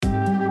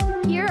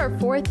are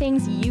 4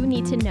 things you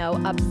need to know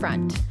up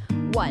front.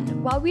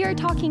 1. While we are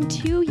talking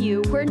to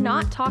you, we're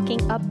not talking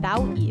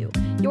about you.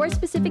 Your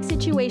specific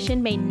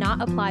situation may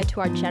not apply to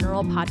our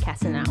general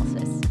podcast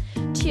analysis.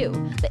 2.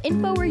 The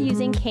info we're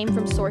using came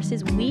from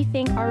sources we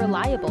think are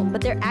reliable,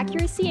 but their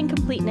accuracy and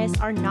completeness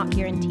are not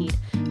guaranteed,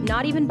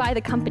 not even by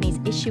the companies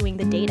issuing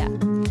the data.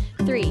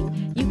 3.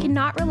 You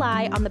cannot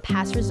rely on the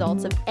past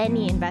results of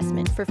any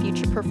investment for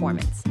future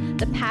performance.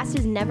 The past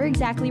is never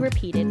exactly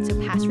repeated, so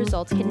past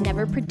results can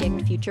never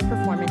predict future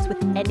performance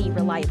with any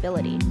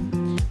reliability.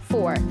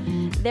 4.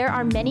 There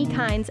are many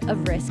kinds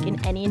of risk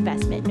in any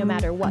investment, no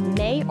matter what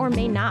may or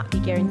may not be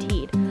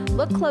guaranteed.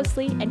 Look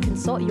closely and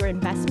consult your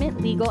investment,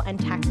 legal, and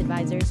tax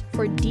advisors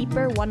for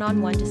deeper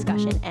one-on-one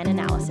discussion and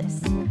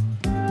analysis.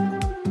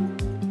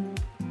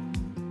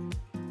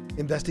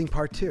 Investing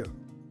Part 2,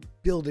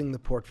 Building the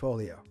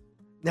Portfolio.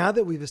 Now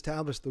that we've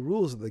established the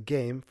rules of the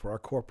game for our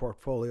core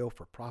portfolio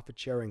for profit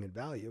sharing and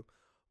value,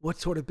 what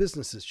sort of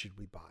businesses should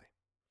we buy?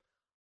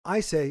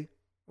 I say,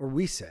 or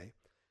we say,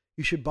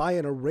 you should buy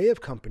an array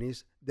of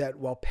companies that,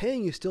 while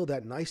paying you still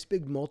that nice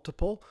big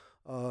multiple,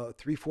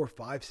 3, 4,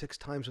 5, 6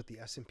 times what the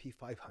S&P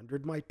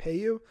 500 might pay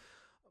you,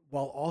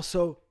 while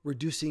also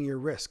reducing your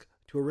risk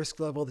to a risk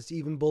level that's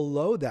even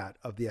below that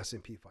of the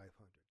S&P 500.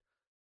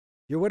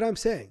 Hear what I'm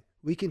saying?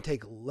 We can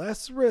take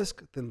less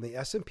risk than the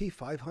S&P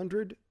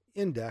 500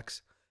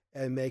 index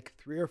and make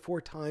 3 or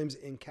 4 times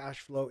in cash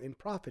flow in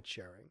profit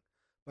sharing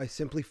by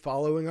simply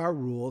following our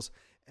rules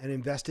and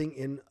investing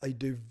in a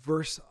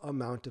diverse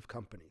amount of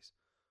companies.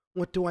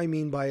 What do I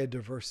mean by a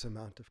diverse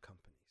amount of companies?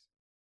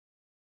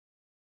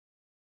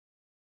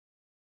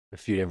 A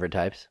few different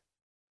types.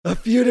 A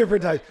few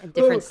different types.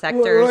 Different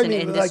sectors and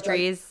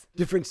industries.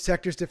 Different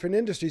sectors, different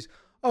industries.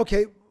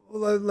 Okay,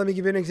 well, let me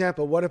give you an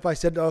example. What if I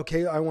said,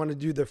 okay, I want to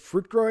do the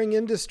fruit growing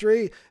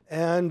industry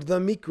and the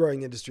meat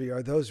growing industry?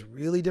 Are those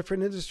really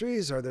different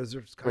industries? Are those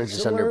kind of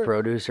just similar? under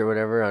produce or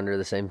whatever, under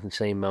the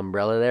same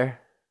umbrella there?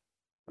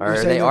 Or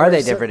You're are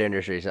they different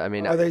industries? I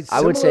mean,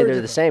 I would say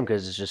they're the same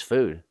because it's just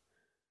food.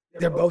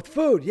 They're both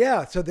food,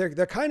 yeah. So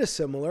they're kind of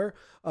similar.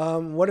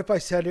 What if I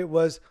said it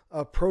was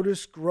a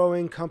produce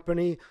growing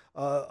company,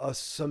 a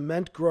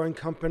cement growing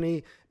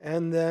company,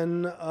 and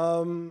then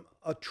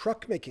a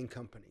truck making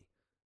company?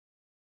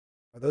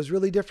 Are those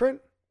really different?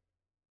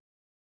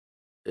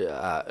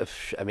 I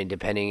mean,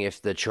 depending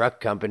if the truck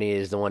company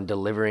is the one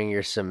delivering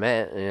your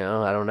cement,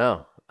 I don't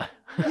know.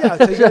 Yeah,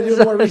 so you got to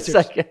do more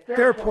research.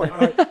 Fair point. All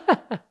right.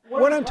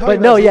 What I'm talking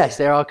about yes,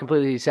 they're all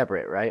completely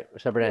separate, right?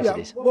 Separate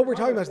entities. What we're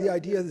talking about is the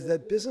idea is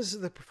that businesses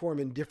that perform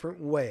in different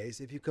ways,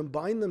 if you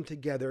combine them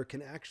together,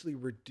 can actually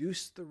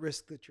reduce the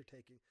risk that you're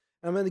taking.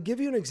 And I'm going to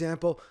give you an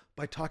example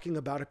by talking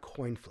about a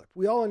coin flip.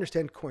 We all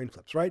understand coin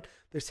flips, right?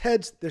 There's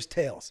heads, there's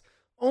tails.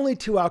 Only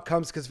 2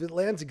 outcomes, because if it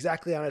lands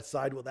exactly on its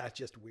side, well, that's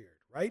just weird,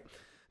 right?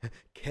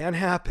 Can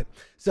happen.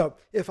 So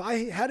if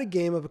I had a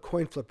game of a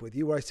coin flip with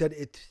you where I said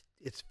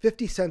it's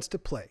 50 cents to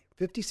play,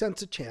 50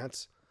 cents a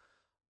chance,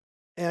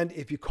 and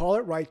if you call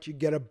it right, you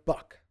get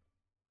 $1.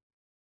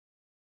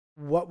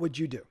 What would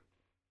you do?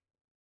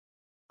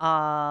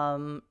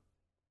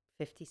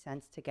 50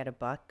 cents to get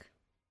 $1.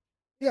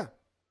 Yeah. If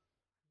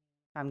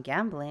I'm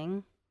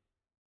gambling.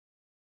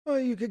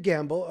 Well, you could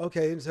gamble.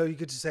 Okay. And so you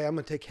could just say, I'm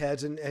going to take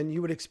heads, and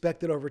you would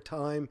expect that over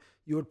time,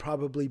 you would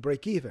probably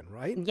break even,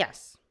 right?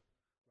 Yes.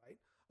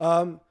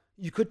 Right.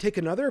 You could take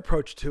another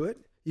approach to it.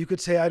 You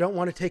could say, I don't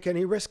want to take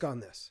any risk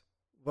on this.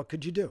 What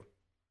could you do?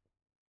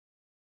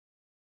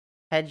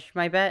 Hedge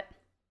my bet.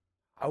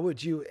 How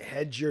would you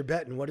hedge your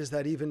bet, and what does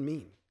that even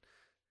mean?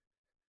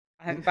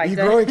 Are you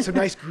growing some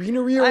nice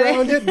greenery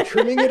around it and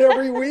trimming it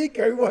every week?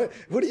 Or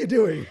what are you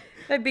doing?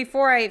 But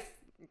before I,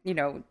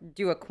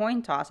 do a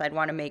coin toss, I'd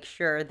want to make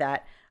sure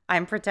that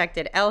I'm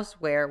protected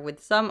elsewhere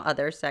with some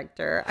other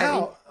sector.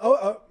 How?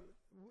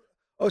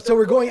 So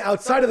we're going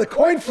outside of the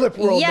coin flip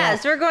world.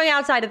 Yes, now. We're going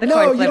outside of the No,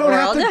 coin flip world. you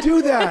don't have to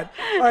do that.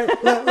 All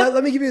right,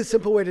 let me give you a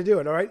simple way to do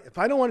it. All right, if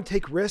I don't want to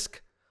take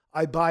risk,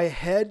 I buy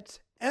heads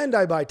and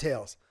I buy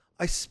tails.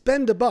 I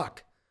spend $1.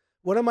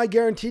 What am I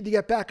guaranteed to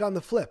get back on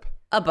the flip?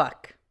 $1.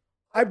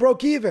 I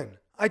broke even.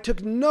 I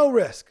took no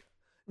risk.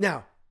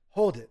 Now,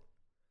 hold it.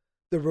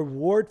 The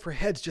reward for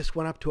heads just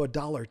went up to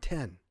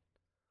 $1.10.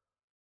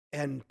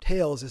 And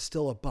tails is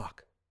still $1.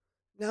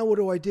 Now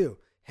what do?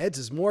 Heads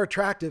is more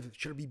attractive.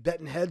 Should I be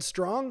betting heads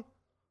strong?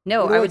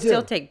 No, I would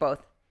still take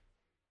both.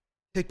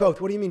 Take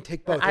both? What do you mean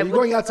take both? Are you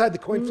going outside the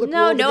coin flip world?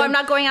 No, again? I'm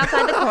not going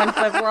outside the coin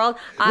flip world.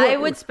 I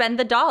would spend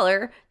the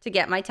 $1 to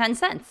get my 10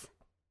 cents.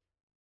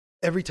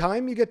 Every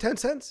time you get 10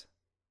 cents?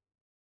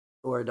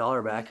 Or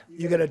 $1 back.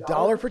 You get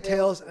 $1 for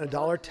tails and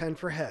 $1.10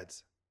 for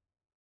heads.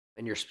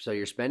 And you're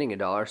spending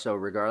 $1. So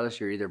regardless,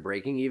 you're either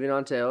breaking even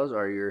on tails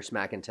or you're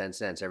smacking 10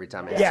 cents every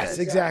time. Yes,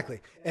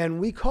 exactly.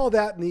 And we call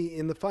that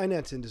in the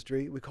finance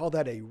industry, we call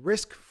that a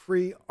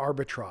risk-free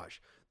arbitrage.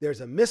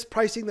 There's a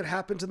mispricing that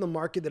happens in the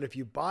market that if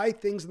you buy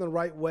things in the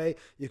right way,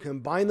 you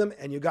combine them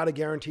and you got a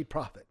guaranteed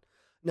profit.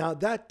 Now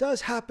that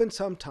does happen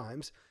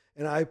sometimes.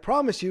 And I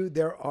promise you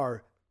there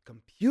are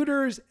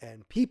computers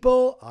and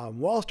people on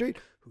Wall Street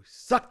who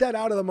suck that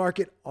out of the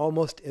market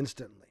almost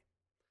instantly.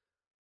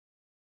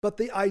 But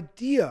the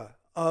idea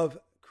of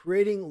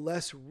creating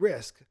less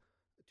risk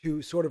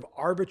to sort of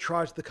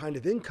arbitrage the kind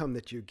of income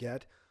that you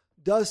get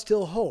does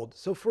still hold.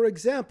 So for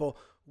example,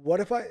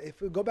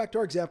 if we go back to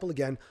our example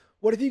again,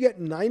 what if you get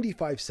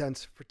 95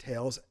 cents for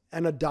tails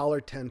and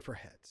 $1.10 for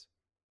heads?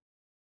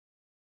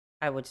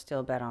 I would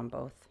still bet on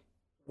both.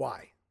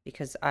 Why?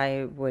 Because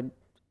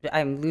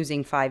I'm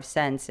losing 5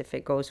 cents if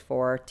it goes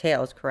for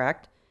tails,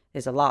 correct?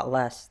 Is a lot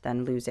less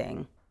than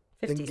losing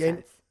 50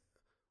 cents.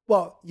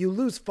 Well, you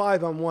lose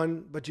 5 on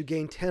one, but you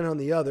gain 10 on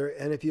the other.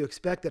 And if you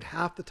expect that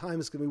half the time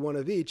it's going to be one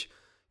of each,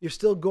 you're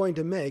still going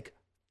to make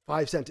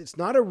 5 cents. It's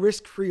not a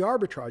risk-free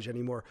arbitrage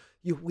anymore.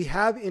 We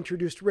have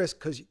introduced risk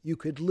because you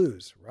could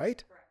lose,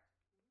 right? Correct.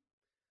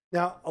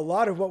 Now, a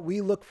lot of what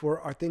we look for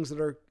are things that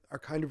are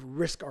kind of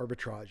risk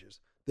arbitrages.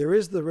 There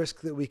is the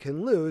risk that we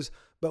can lose,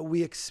 but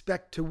we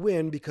expect to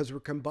win because we're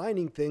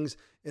combining things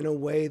in a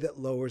way that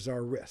lowers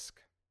our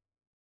risk.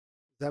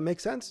 Does that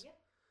make sense? Yep.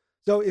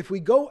 So if we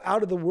go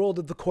out of the world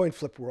of the coin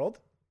flip world,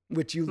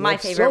 which you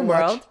love so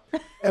much,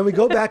 and we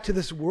go back to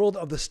this world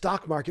of the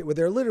stock market where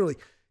there are literally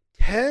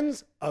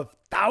tens of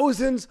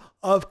thousands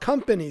of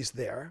companies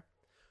there,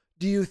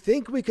 do you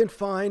think we can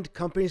find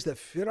companies that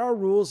fit our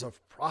rules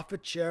of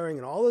profit sharing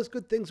and all those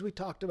good things we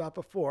talked about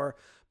before,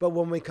 but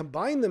when we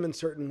combine them in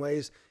certain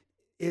ways,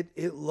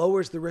 it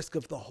lowers the risk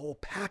of the whole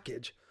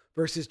package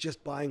versus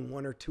just buying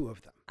one or two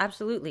of them?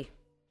 Absolutely.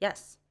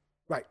 Yes.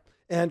 Right.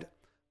 And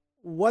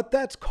what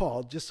that's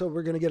called, just so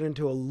we're going to get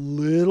into a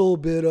little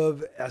bit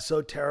of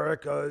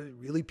esoteric,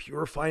 really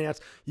pure finance,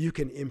 you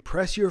can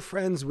impress your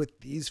friends with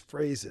these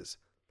phrases: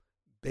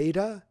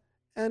 beta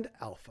and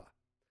alpha.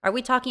 Are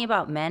we talking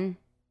about men?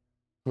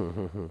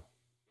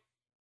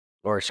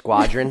 Or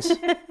squadrons?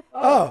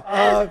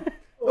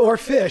 Or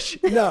fish.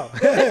 No.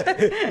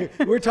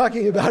 We're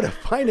talking about a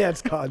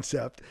finance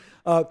concept.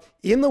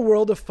 In the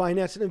world of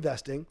finance and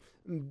investing,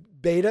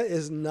 beta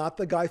is not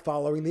the guy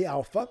following the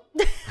alpha.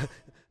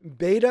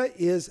 Beta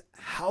is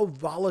how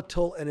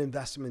volatile an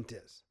investment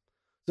is.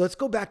 So let's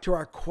go back to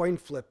our coin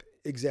flip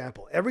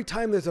example. Every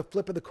time there's a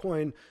flip of the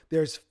coin,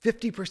 there's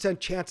 50%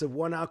 chance of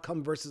one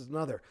outcome versus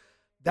another.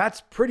 That's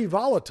pretty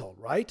volatile,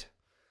 right?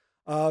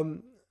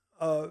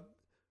 So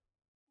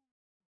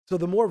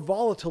the more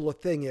volatile a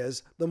thing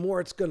is, the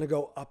more it's going to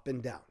go up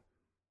and down.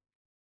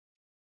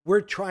 We're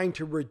trying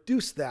to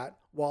reduce that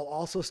while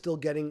also still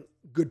getting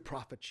good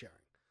profit sharing.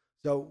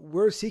 So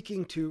we're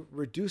seeking to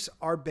reduce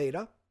our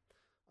beta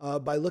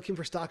by looking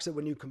for stocks that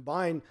when you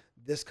combine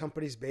this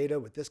company's beta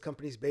with this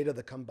company's beta,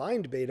 the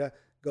combined beta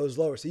goes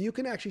lower. So you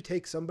can actually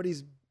take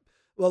somebody's,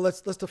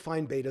 let's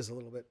define betas a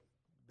little bit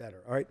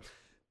better, all right?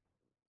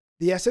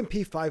 The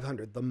S&P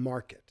 500, the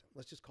market,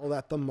 let's just call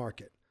that the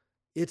market.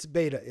 Its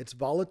beta, its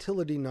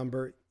volatility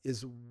number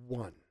is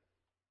 1.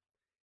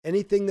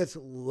 Anything that's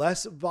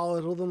less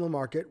volatile than the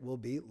market will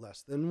be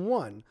less than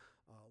 1.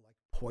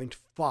 Like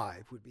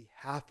 0.5 would be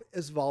half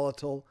as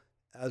volatile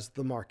as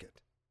the market.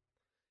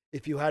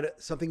 If you had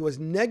something that was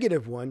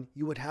 -1,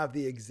 you would have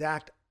the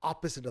exact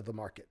opposite of the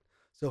market.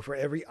 So for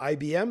every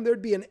IBM,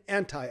 there'd be an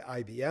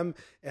anti-IBM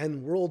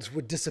and worlds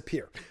would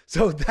disappear.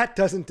 So that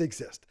doesn't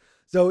exist.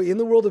 So in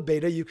the world of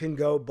beta, you can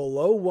go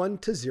below 1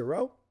 to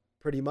 0,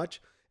 pretty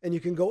much, and you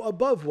can go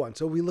above 1.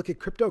 So we look at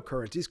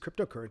cryptocurrencies.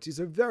 Cryptocurrencies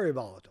are very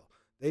volatile.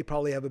 They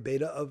probably have a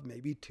beta of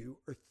maybe 2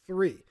 or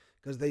 3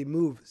 because they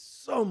move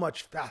so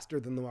much faster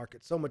than the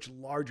market, so much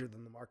larger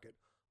than the market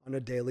on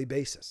a daily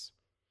basis.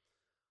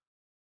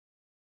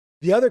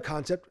 The other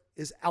concept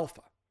is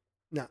alpha.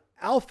 Now,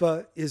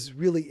 alpha is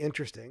really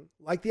interesting.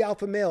 Like the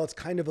alpha male, it's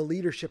kind of a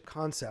leadership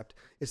concept.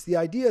 It's the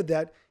idea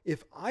that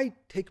if I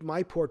take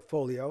my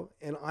portfolio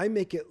and I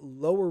make it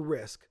lower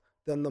risk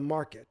than the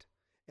market,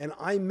 and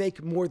I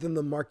make more than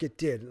the market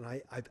did, and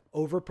I've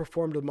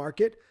overperformed the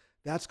market,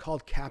 that's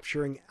called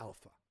capturing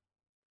alpha.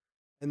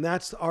 And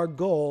that's our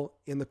goal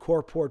in the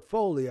core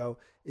portfolio,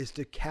 is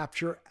to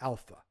capture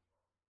alpha.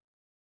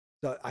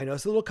 So I know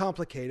it's a little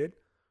complicated.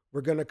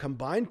 We're going to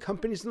combine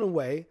companies in a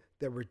way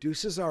that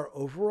reduces our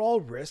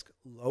overall risk,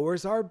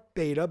 lowers our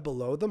beta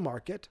below the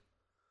market,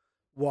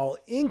 while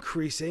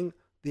increasing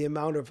the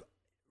amount of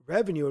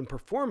revenue and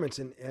performance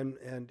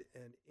and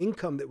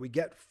income that we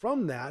get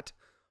from that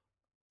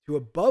to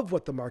above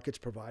what the market's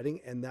providing,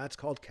 and that's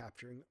called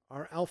capturing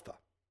our alpha.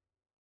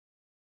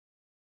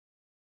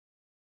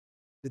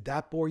 Did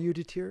that bore you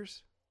to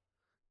tears?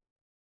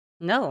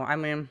 No, I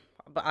mean,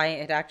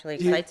 it actually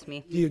excites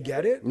me. Do you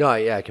get it? No,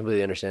 yeah, I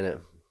completely understand it.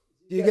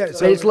 You get it.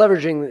 So it's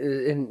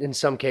leveraging in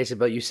some cases,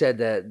 but you said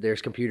that there's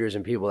computers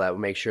and people that will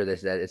make sure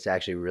that it's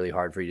actually really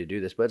hard for you to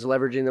do this, but it's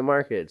leveraging the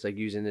market. It's like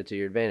using it to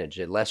your advantage.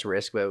 Less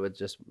risk, but with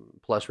just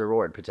plus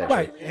reward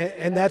potentially. Right,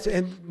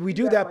 and we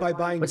do that by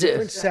buying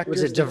different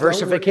sectors. It's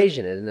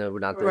diversification, isn't it?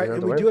 Not the, right, not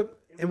and the we word. do it,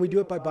 and we do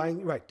it by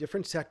buying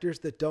different sectors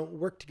that don't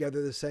work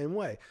together the same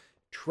way.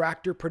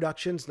 Tractor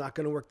production's not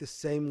going to work the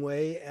same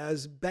way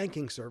as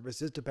banking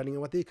services, depending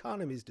on what the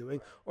economy is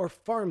doing, or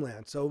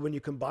farmland. So when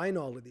you combine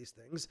all of these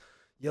things,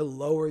 you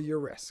lower your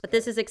risk. But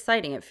this is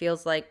exciting. It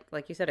feels like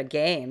you said, a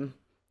game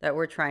that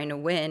we're trying to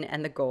win,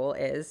 and the goal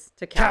is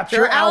to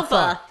capture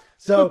alpha.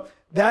 So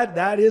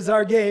That is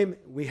our game.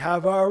 We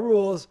have our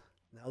rules.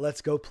 Now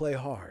let's go play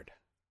hard.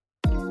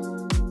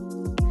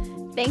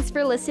 Thanks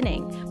for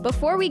listening.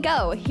 Before we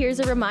go, here's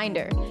a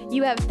reminder.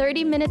 You have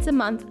 30 minutes a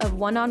month of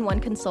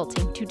one-on-one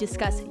consulting to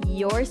discuss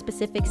your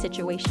specific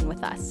situation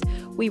with us.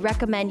 We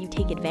recommend you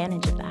take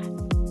advantage of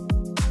that.